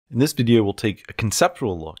In this video, we'll take a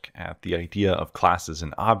conceptual look at the idea of classes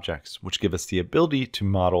and objects, which give us the ability to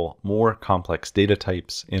model more complex data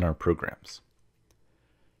types in our programs.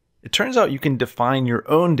 It turns out you can define your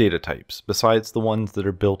own data types besides the ones that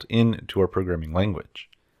are built into our programming language.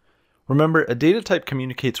 Remember, a data type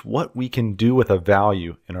communicates what we can do with a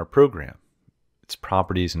value in our program, its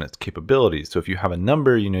properties and its capabilities. So if you have a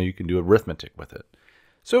number, you can do arithmetic with it.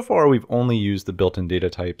 So far, we've only used the built-in data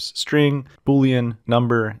types string, Boolean,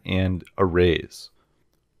 number, and arrays.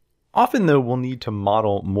 Often, though, we'll need to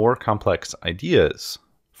model more complex ideas.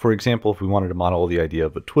 For example, if we wanted to model the idea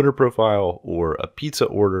of a Twitter profile, or a pizza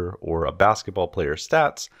order, or a basketball player's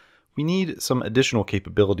stats, we need some additional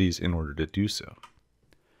capabilities in order to do so.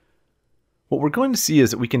 What we're going to see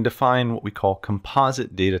is that we can define what we call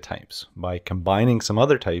composite data types by combining some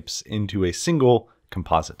other types into a single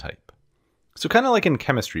composite type. So kind of like in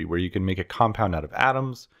chemistry, where you can make a compound out of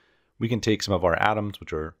atoms, we can take some of our atoms,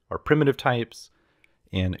 which are our primitive types,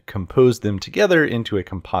 and compose them together into a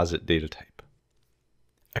composite data type.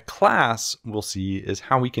 A class, we'll see, is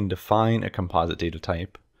how we can define a composite data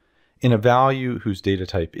type, and a value whose data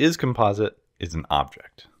type is composite is an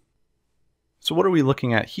object. So what are we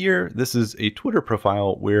looking at here? This is a Twitter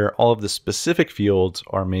profile where all of the specific fields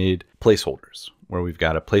are made placeholders, where we've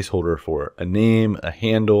got a placeholder for a name, a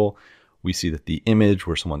handle. We see that the image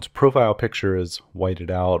where someone's profile picture is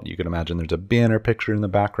whited out. You can imagine there's a banner picture in the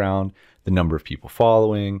background, the number of people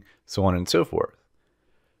following, so on and so forth.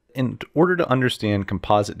 In order to understand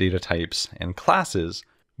composite data types and classes,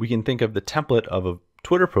 we can think of the template of a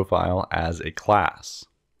Twitter profile as a class.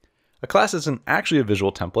 A class isn't actually a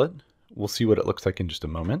visual template. We'll see what it looks like in just a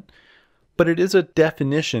moment. But it is a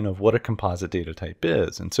definition of what a composite data type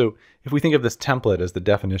is. And so if we think of this template as the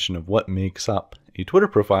definition of what makes up a Twitter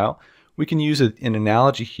profile, we can use an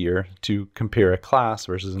analogy here to compare a class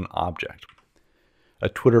versus an object. A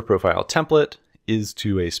Twitter profile template is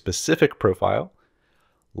to a specific profile,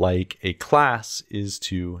 like a class is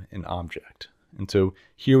to an object. And so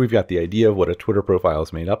here we've got the idea of what a Twitter profile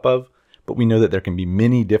is made up of, but we know that there can be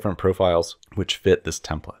many different profiles which fit this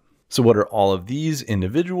template. So what are all of these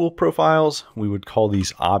individual profiles? We would call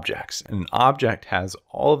these objects. And an object has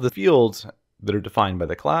all of the fields that are defined by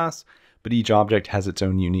the class, but each object has its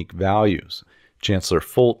own unique values. Chancellor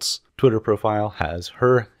Folt's Twitter profile has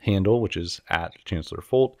her handle, which is @Chancellor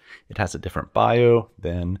Folt. It has a different bio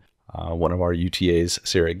than one of our UTAs,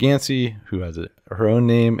 Sarah Gansey, who has her own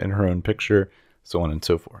name and her own picture, so on and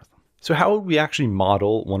so forth. So how would we actually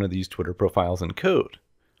model one of these Twitter profiles in code?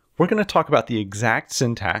 We're going to talk about the exact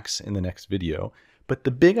syntax in the next video, but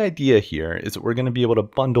the big idea here is that we're going to be able to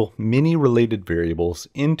bundle many related variables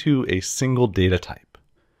into a single data type.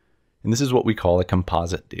 And this is what we call a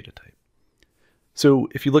composite data type. So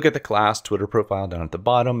if you look at the class Twitter profile down at the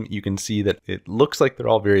bottom, you can see that it looks like they're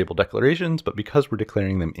all variable declarations, but because we're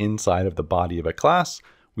declaring them inside of the body of a class,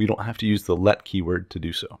 we don't have to use the let keyword to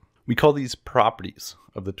do so. We call these properties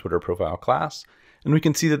of the Twitter profile class, and we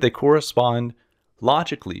can see that they correspond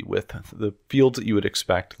logically with the fields that you would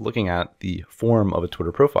expect looking at the form of a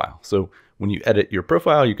Twitter profile. So when you edit your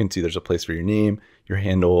profile, you can see there's a place for your name, your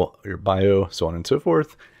handle, your bio, so on and so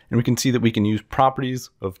forth. And we can see that we can use properties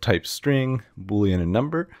of type string, Boolean, and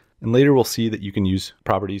number. And later we'll see that you can use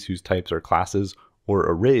properties whose types are classes or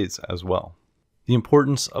arrays as well. The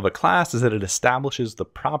importance of a class is that it establishes the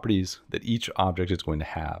properties that each object is going to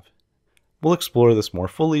have. We'll explore this more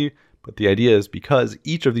fully, but the idea is because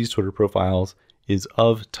each of these Twitter profiles is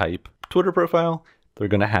of type Twitter profile, they're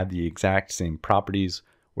going to have the exact same properties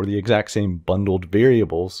or the exact same bundled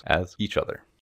variables as each other.